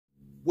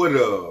What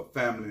up,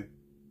 family?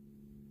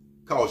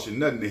 Cost you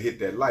nothing to hit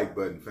that like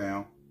button,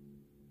 fam.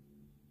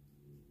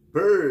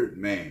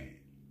 Birdman.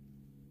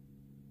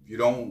 If you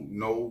don't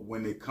know,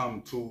 when it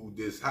come to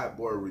this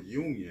Hotboy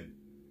reunion,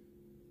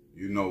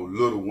 you know,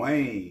 Lil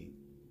Wayne,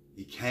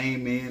 he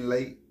came in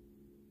late.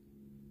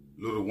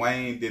 Lil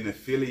Wayne didn't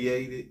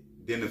affiliate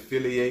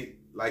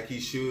like he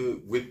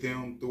should with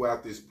them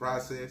throughout this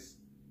process.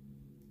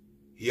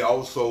 He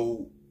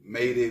also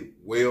made it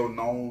well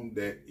known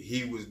that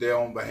he was there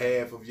on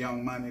behalf of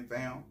Young Money,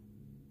 fam.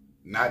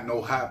 Not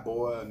no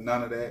Hotboy,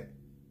 none of that.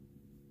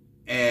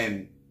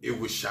 And it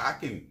was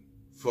shocking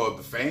for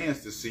the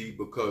fans to see,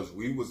 because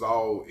we was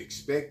all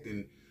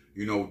expecting,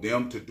 you know,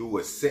 them to do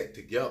a set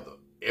together.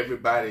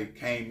 Everybody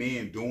came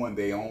in doing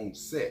their own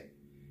set.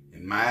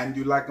 And mind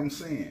you, like I'm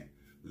saying,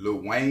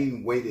 Lil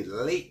Wayne waited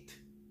late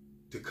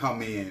to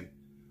come in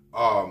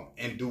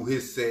and do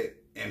his set,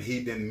 and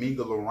he didn't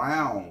mingle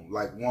around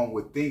like one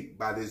would think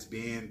by this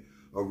being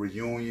a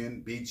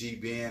reunion, BG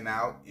being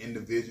out,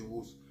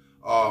 individuals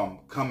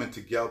coming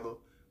together.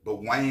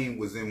 But Wayne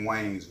was in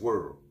Wayne's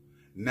world.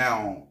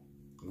 Now,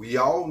 we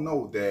all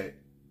know that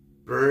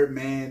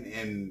Birdman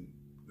and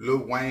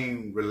Lil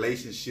Wayne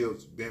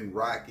relationships been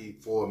rocky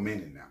for a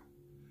minute now.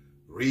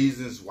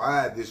 Reasons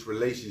why this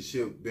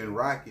relationship been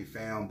rocky,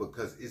 fam,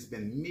 because it's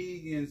been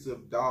millions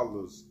of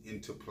dollars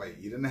into play.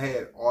 You done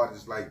had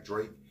artists like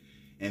Drake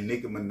and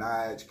Nicki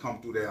Minaj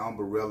come through that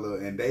umbrella,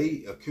 and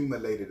they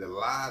accumulated a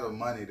lot of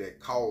money that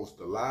caused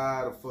a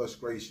lot of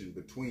frustration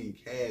between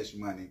Cash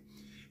Money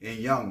and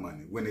Young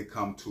Money when it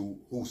come to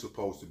who's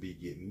supposed to be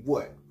getting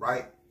what,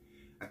 right?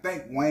 I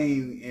think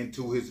Wayne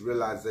into his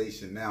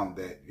realization now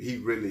that he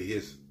really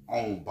his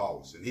own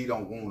boss, and he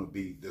don't want to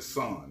be the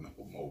son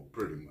no more,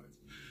 pretty much.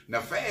 Now,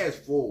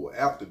 fast forward,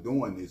 after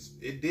doing this,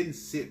 it didn't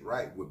sit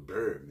right with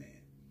Birdman.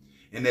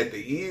 And at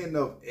the end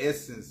of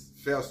Essence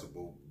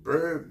Festival,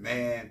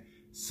 Birdman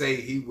say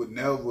he would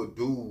never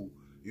do,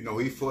 you know,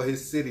 he for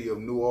his city of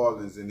New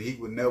Orleans, and he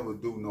would never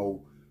do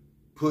no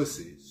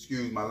pussy,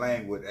 excuse my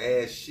language,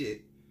 ass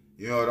shit.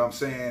 You know what I'm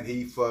saying?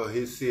 He for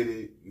his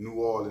city, New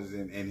Orleans,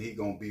 and he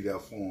gonna be there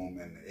for him.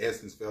 And the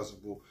Essence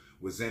Festival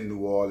was in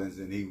New Orleans,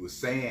 and he was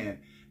saying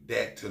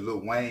that to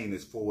Lil Wayne,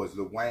 as far as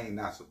Lil Wayne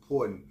not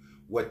supporting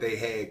what they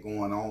had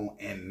going on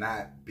and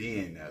not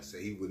being there. So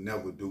he would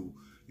never do,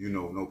 you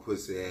know, no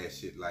pussy ass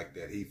shit like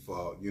that. He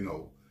for, you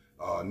know,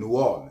 New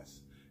Orleans.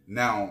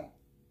 Now,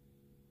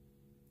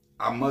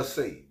 I must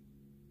say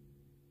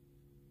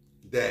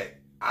that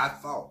I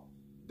thought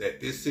that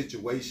this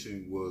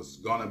situation was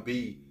gonna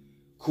be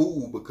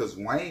cool, because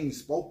Wayne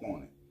spoke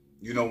on it,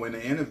 you know, in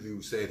the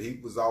interview, said he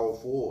was all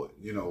for it,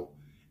 you know.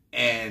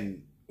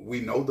 And we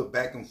know the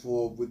back and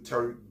forth with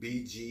Turk,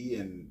 BG,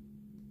 and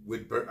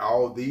with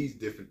all these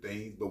different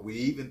things, but we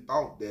even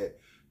thought that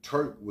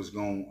Turk was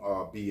going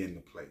to be in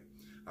the play.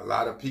 A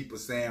lot of people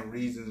saying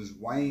reasons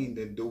Wayne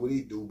didn't do what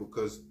he do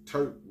because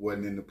Turk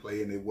wasn't in the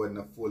play, and it wasn't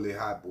a fully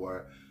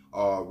Hotboy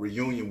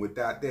reunion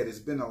without that. It's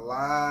been a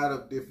lot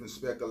of different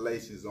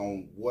speculations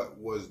on what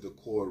was the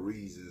core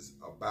reasons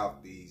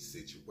about these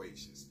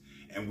situations.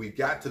 And we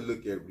got to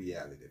look at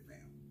reality, fam.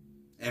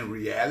 And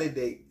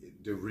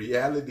the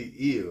reality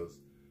is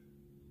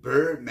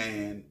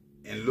Birdman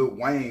and Lil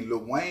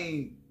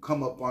Wayne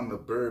come up on the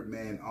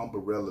Birdman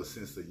umbrella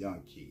since a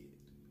young kid,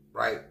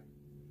 right?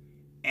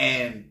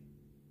 And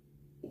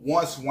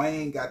once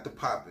Wayne got to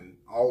popping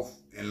off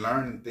and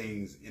learning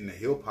things in the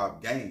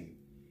hip-hop game,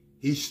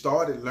 he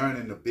started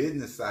learning the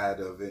business side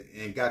of it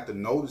and got to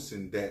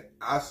noticing that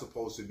I'm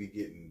supposed to be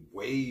getting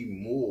way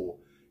more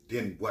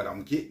than what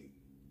I'm getting.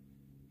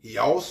 He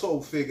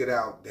also figured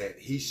out that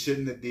he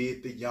shouldn't have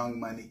did the Young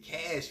Money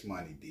Cash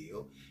Money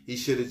deal. He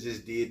should have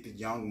just did the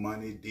Young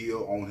Money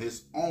deal on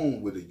his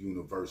own with a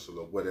Universal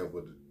or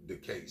whatever the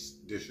case,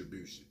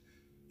 distribution.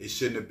 It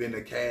shouldn't have been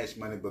a Cash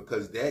Money,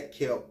 because that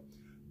kept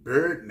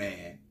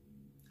Birdman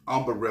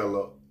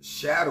umbrella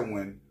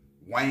shadowing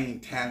Wayne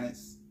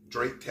talents,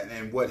 Drake talent,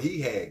 and what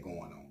he had going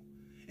on.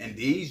 And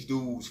these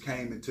dudes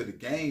came into the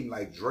game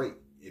like Drake.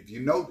 If you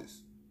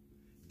notice,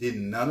 did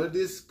none of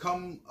this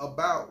come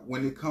about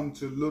when it come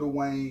to Lil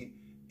Wayne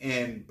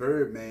and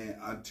Birdman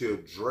until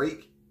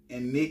Drake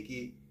and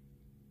Nicki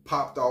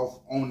popped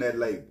off on that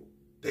label.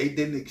 They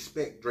didn't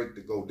expect Drake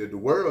to go there. The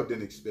world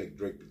didn't expect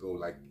Drake to go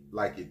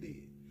like it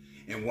did.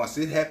 And once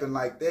it happened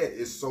like that,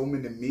 it's so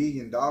many $1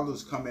 million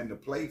come into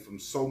play from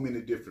so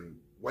many different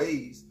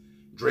ways.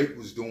 Drake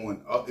was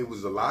doing, it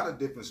was a lot of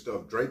different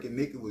stuff. Drake and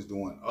Nicki was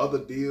doing other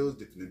deals,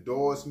 different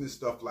endorsements,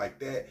 stuff like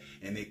that.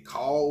 And it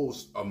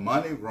caused a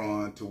money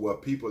run to where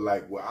people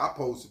like, well, I'm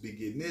supposed to be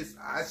getting this.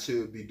 I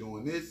should be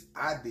doing this.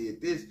 I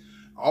did this.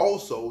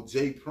 Also,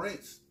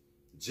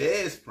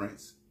 Jazz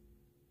Prince,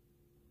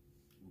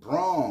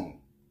 brung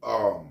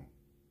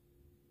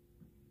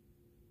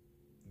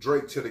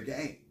Drake to the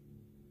game.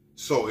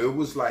 So it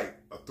was like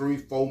a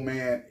 3-4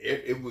 man.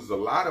 It was a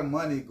lot of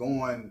money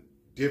going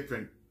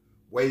different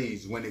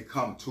ways when it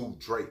come to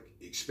Drake,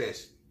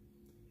 especially.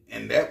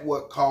 And that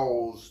what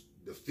caused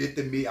the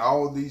 50 million,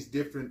 all these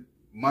different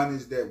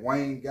monies that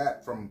Wayne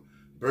got from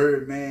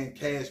Birdman,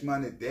 Cash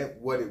Money, that's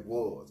what it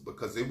was.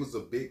 Because it was a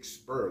big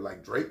spur.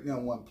 Like Drake now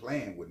wasn't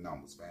playing with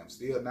numbers, fam.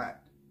 Still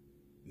not.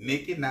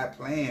 Nicki not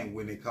playing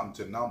when it comes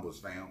to numbers,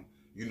 fam.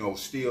 You know,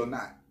 still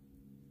not.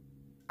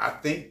 I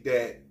think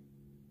that,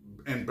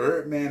 and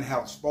Birdman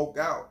have spoke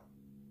out.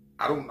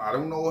 I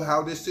don't know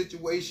how this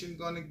situation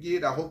gonna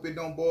get. I hope it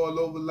don't boil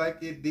over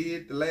like it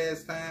did the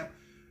last time.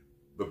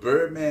 But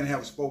Birdman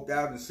have spoke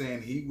out and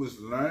saying he was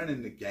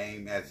learning the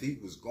game as he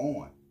was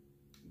going.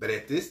 But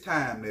at this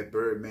time that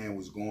Birdman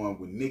was going,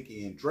 when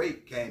Nicki and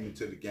Drake came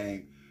into the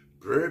game,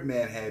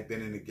 Birdman had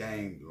been in the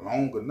game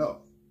long enough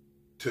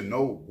to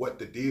know what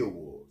the deal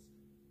was.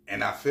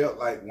 And I felt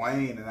like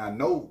Wayne, and I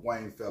know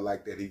Wayne felt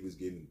like that he was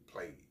getting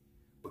played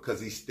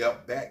because he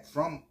stepped back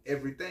from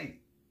everything.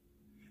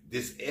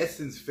 This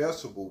Essence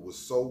Festival was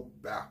so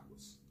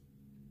backwards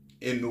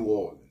in New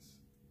Orleans.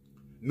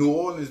 New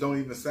Orleans don't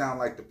even sound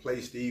like the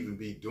place to even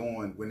be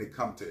doing when it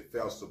comes to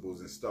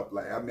festivals and stuff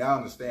like that. I mean, I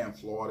understand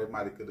Florida, they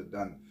might have could have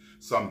done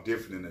something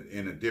different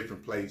in a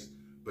different place.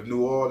 But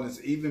New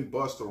Orleans, even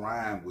Busta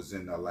Rhymes was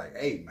in there like,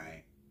 hey,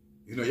 man,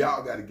 you know,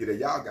 y'all got to get it.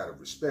 Y'all got to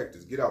respect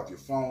us. Get off your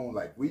phone.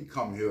 Like, we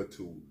come here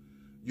to,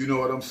 you know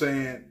what I'm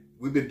saying?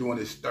 We've been doing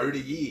this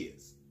 30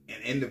 years.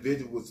 And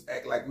individuals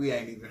act like we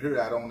ain't even heard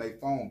out on their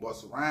phone.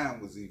 Busta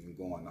Rhymes was even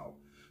going off.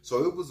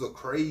 So it was a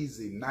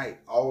crazy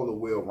night all the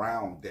way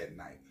around that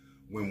night.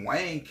 When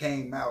Wayne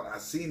came out, I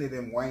seen it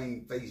in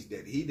Wayne's face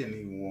that he didn't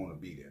even want to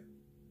be there.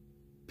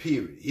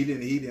 Period. He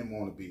didn't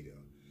want to be there.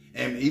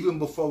 And even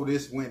before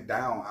this went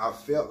down, I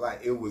felt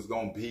like it was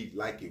going to be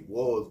like it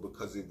was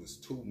because it was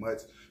too much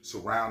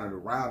surrounded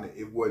around it.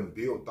 It wasn't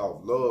built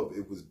off love.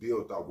 It was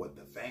built off what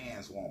the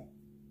fans want.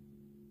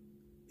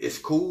 It's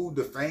cool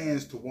the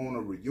fans to want a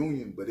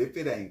reunion, but if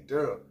it ain't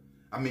there,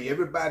 I mean,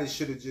 everybody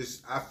should have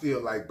just, I feel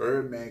like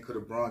Birdman could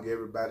have brought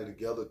everybody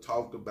together,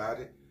 talked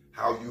about it.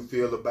 How you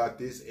feel about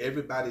this?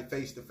 Everybody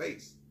face to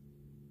face.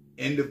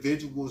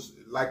 Individuals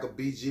like a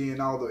BG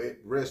and all the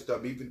rest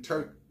of them, even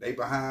Turk, they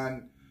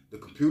behind the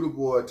computer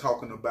board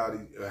talking about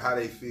how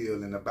they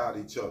feel and about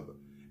each other.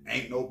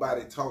 Ain't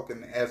nobody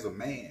talking as a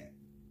man.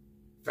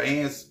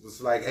 Fans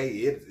was like, hey,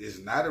 it's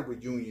not a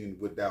reunion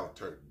without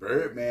Turk.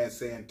 Birdman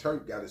saying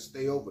Turk got to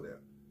stay over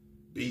there.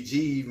 BG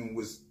even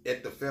was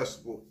at the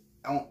festival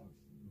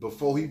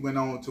before he went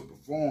on to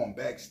perform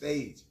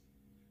backstage.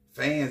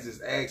 Fans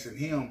is asking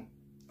him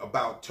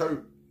about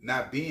Turk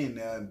not being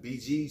there, and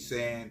BG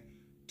saying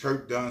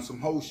Turk done some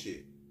whole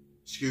shit.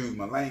 Excuse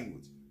my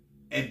language.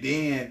 And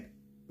then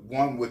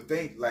one would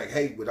think like,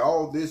 hey, with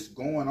all this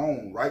going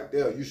on right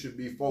there, you should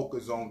be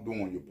focused on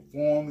doing your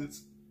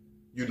performance.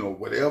 You know,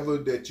 whatever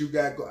that you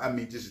got, I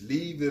mean, just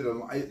leave it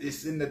alone.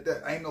 It's in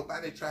the, ain't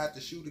nobody tried to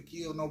shoot or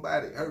kill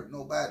nobody, hurt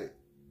nobody.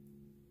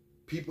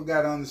 People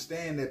got to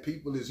understand that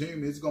people is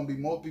human. It's going to be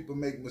more people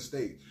make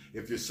mistakes.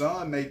 If your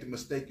son made the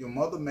mistake, your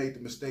mother made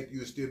the mistake,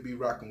 you'll still be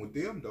rocking with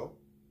them though.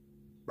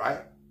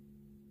 Right?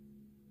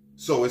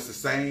 So it's the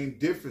same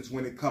difference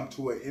when it comes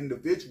to an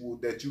individual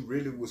that you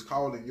really was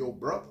calling your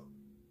brother.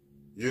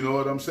 You know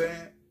what I'm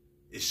saying?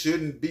 It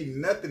shouldn't be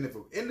nothing. If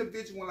an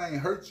individual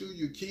ain't hurt you,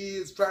 your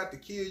kids tried to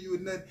kill you or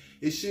nothing,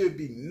 it should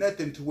be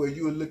nothing to where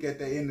you would look at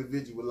that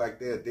individual like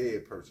they're a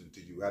dead person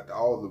to you after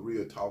all the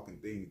real talking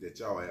things that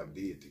y'all have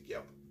did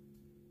together.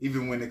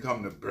 Even when it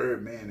come to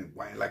Birdman and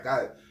Wayne, like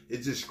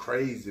it's just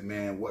crazy,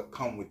 man, what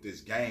come with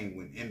this game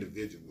when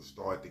individuals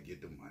start to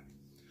get the money.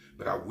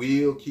 But I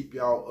will keep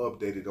y'all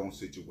updated on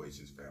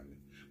situations, family.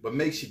 But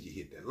make sure you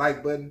hit that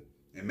like button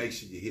and make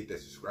sure you hit that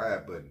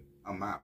subscribe button. I'm out.